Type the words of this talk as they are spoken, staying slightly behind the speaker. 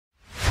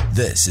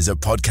This is a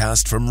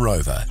podcast from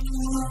Rover.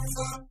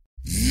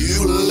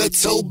 You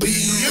little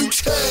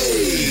beauty.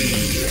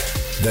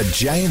 The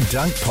Jay and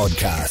Dunk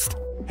Podcast.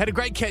 Had a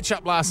great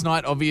catch-up last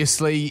night,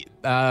 obviously,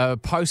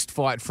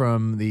 post-fight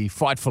from the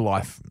Fight for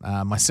Life.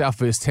 Myself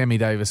versus Tammy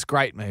Davis.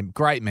 Great man,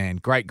 great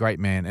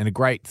man, and a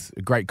great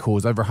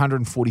cause. Over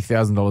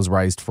 $140,000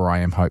 raised for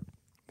I Am Hope.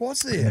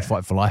 Was In the there?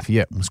 Fight for Life,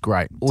 yeah, it was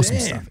great. Awesome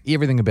stuff.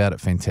 Everything about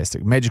it,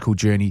 fantastic. Magical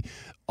journey.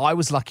 I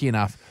was lucky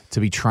enough to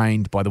be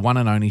trained by the one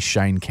and only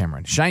Shane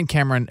Cameron. Shane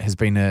Cameron has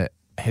been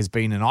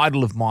an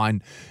idol of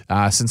mine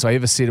since I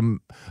ever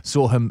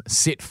saw him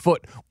set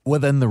foot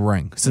within the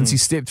ring. Since he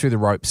stepped through the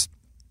ropes,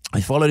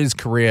 I followed his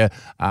career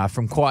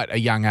from quite a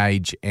young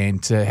age,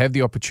 and to have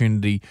the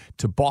opportunity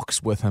to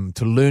box with him,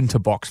 to learn to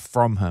box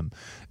from him,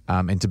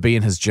 and to be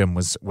in his gym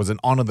was an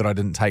honour that I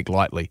didn't take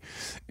lightly,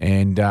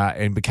 and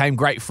became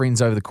great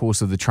friends over the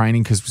course of the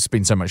training because we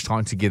spent so much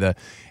time together.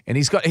 And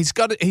he's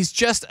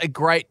just a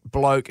great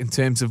bloke in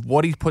terms of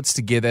what he puts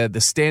together,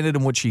 the standard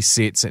in which he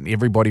sets, and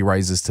everybody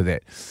raises to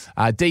that.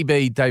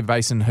 DB Dave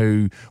Vason,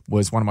 who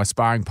was one of my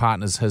sparring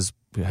partners, his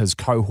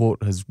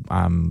cohort, his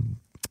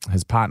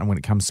partner when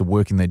it comes to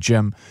work in their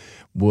gym,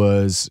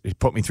 he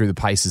put me through the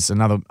paces.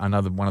 Another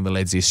one of the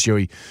lads there,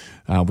 Stewie,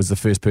 was the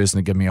first person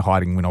to give me a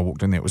hiding when I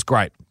walked in there. It was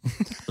great.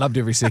 Loved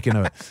every second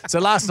of it. So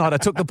last night I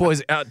took the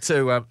boys out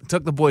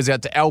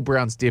to Al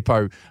Brown's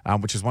Depot,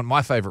 which is one of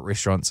my favourite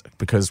restaurants,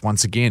 because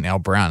once again Al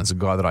Brown is a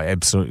guy that I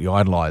absolutely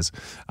idolise.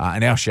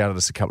 And Al shouted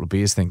us a couple of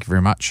beers. Thank you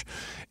very much.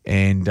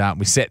 And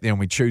we sat there and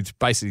we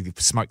basically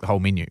smoked the whole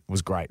menu. It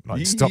was great.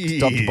 Like top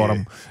to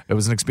bottom. It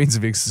was an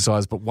expensive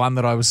exercise, but one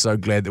that I was so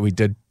glad that we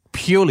did,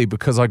 purely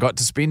because I got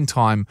to spend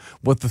time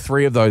with the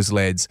three of those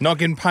lads. Not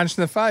getting punched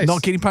in the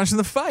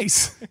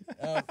face.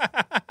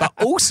 But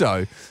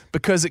also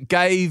because it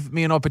gave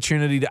me an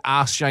opportunity to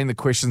ask Shane the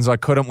questions I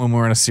couldn't when we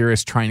were in a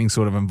serious training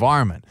sort of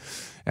environment.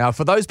 Now,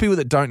 for those people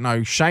that don't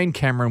know, Shane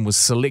Cameron was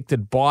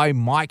selected by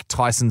Mike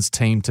Tyson's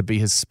team to be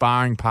his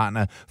sparring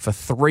partner for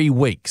 3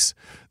 weeks.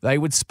 They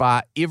would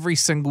spar every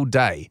single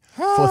day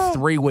for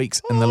 3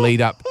 weeks in the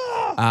lead up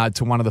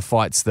to one of the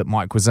fights that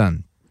Mike was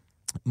in.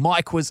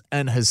 Mike was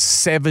in his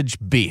savage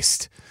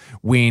best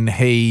when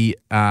he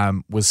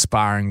was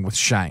sparring with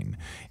Shane.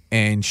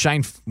 And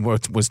Shane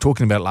was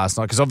talking about it last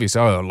night because obviously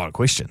I had a lot of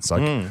questions.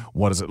 Like,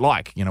 what is it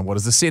like? What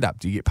is the setup?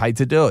 Do you get paid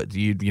to do it? Do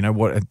you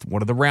what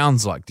are the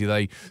rounds like? Do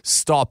they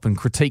stop and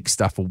critique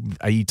stuff? Or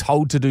are you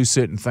told to do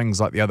certain things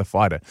like the other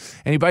fighter?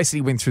 And he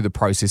basically went through the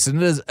process.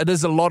 And it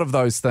is a lot of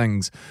those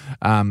things.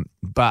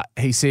 But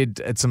he said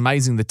it's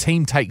amazing. The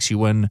team takes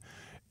you in.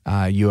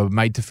 You are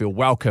made to feel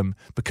welcome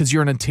because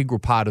you're an integral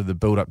part of the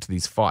build-up to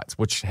these fights,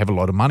 which have a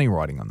lot of money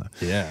riding on them.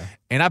 Yeah.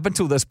 And up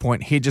until this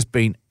point, he'd just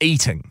been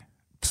eating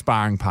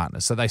sparring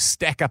partners. So they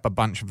stack up a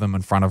bunch of them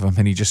in front of him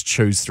and he just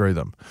chews through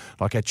them.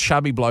 Like a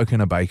chubby bloke in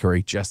a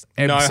bakery, just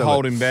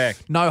absolutely.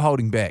 No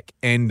holding back.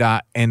 And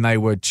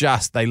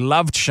they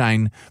loved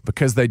Shane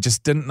because they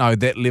just didn't know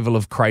that level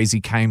of crazy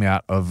came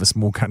out of a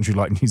small country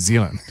like New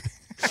Zealand.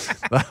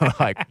 They're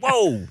like,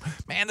 whoa,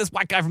 man, this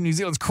white guy from New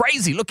Zealand's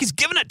crazy. Look, he's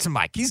giving it to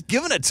Mike.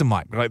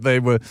 Like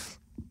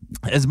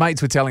his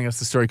mates were telling us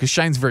the story because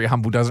Shane's very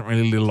humble, doesn't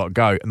really let a lot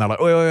go. And they're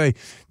like, wait,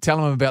 tell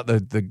him about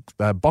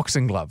the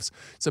boxing gloves.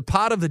 So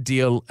part of the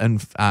deal in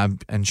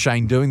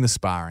Shane doing the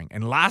sparring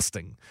and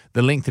lasting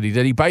the length that he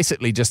did, he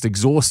basically just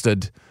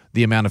exhausted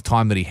the amount of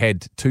time that he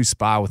had to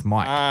spar with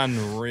Mike.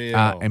 Unreal.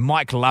 And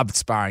Mike loved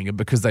sparring him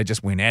because they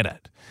just went at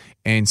it.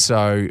 And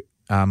so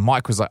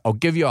Mike was like, I'll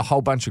give you a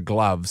whole bunch of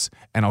gloves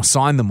and I'll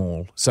sign them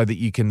all so that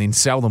you can then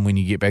sell them when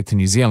you get back to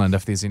New Zealand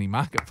if there's any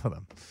market for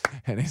them.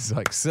 And he's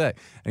like, sick.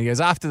 And he goes,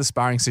 after the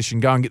sparring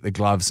session, go and get the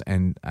gloves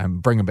and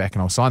bring them back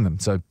and I'll sign them.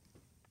 So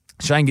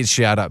Shane gets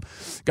shouted up,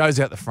 goes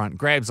out the front,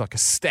 grabs like a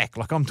stack,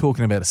 like I'm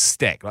talking about a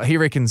stack. Like he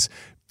reckons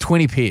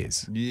 20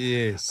 pairs.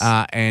 Yes.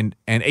 And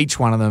each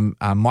one of them,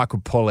 Mike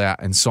would pull out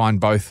and sign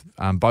both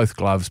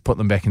gloves, put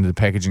them back into the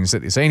packaging and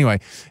sit there. So anyway,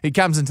 he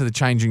comes back into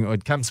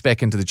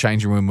the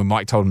changing room when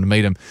Mike told him to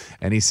meet him,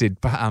 and he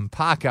said,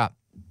 park up.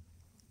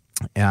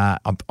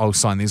 I'll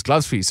sign these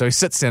gloves for you. So he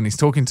sits down, he's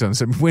talking to him.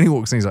 So when he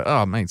walks in, he's like,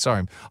 oh, mate,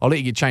 sorry, I'll let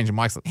you get changed. And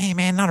Mike's like, hey,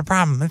 man, not a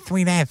problem. It's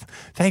 3.5.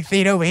 Take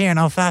feet over here and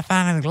I'll start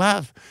signing the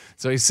glove.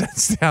 So he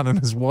sits down in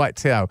his white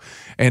towel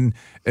and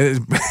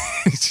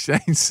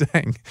Shane's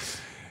saying,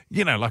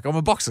 like I'm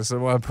a boxer, so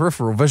my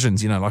peripheral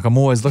visions, like I'm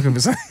always looking for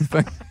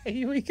something.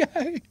 Here we go.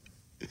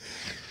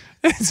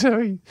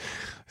 And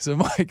so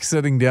Mike's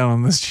sitting down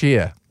on this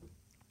chair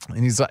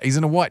and he's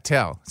in a white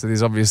towel. So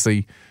there's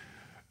obviously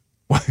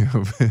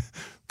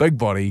big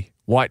body,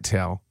 white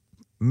towel,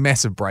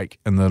 massive break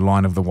in the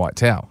line of the white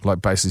towel, like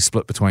basically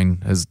split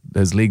between his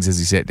legs as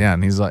he sat down.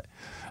 And he's like,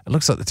 it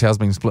looks like the towel's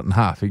being split in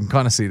half. You can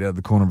kind of see it out of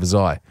the corner of his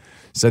eye.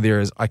 So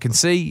I can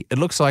see, it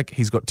looks like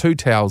he's got two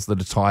towels that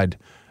are tied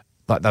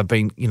like they've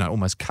been,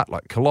 almost cut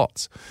like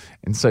culottes.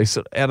 And so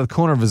out of the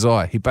corner of his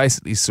eye, he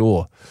basically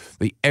saw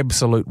the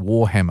absolute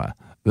warhammer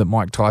that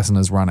Mike Tyson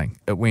is running.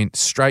 It went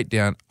straight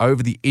down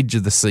over the edge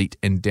of the seat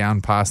and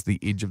down past the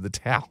edge of the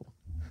towel.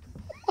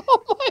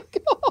 Oh, my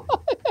God.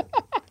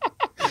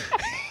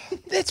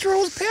 That's where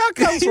all his power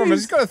comes from.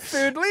 He's got a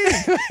third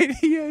leg.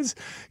 He has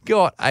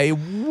got a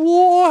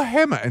war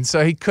hammer. And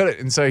so he could it.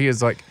 And so he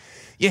was like,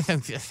 yeah,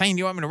 Thane,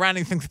 you want me to run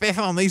anything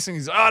special on these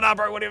things? Oh, no,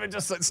 bro, whatever.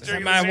 Just let's do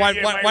it. Man, one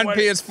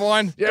pair's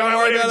fine. Yeah, Don't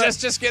worry about it.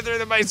 Just get through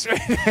the main street.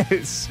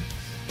 It's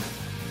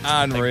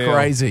unreal.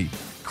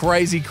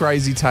 Crazy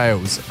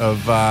tales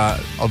of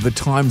the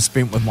time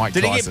spent with Mike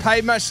Tyson. Did he get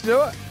paid much to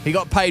do it? He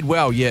got paid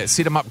well, yeah. It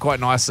set him up quite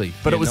nicely.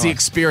 But Yeah, it was the nice.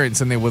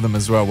 experience in there with him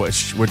as well,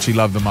 which he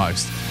loved the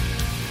most.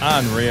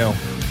 Unreal.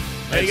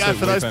 There you go. Absolute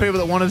For those weapon.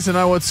 people that wanted to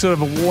know what sort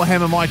of a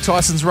warhammer Mike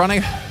Tyson's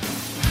running,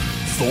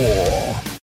 Thor.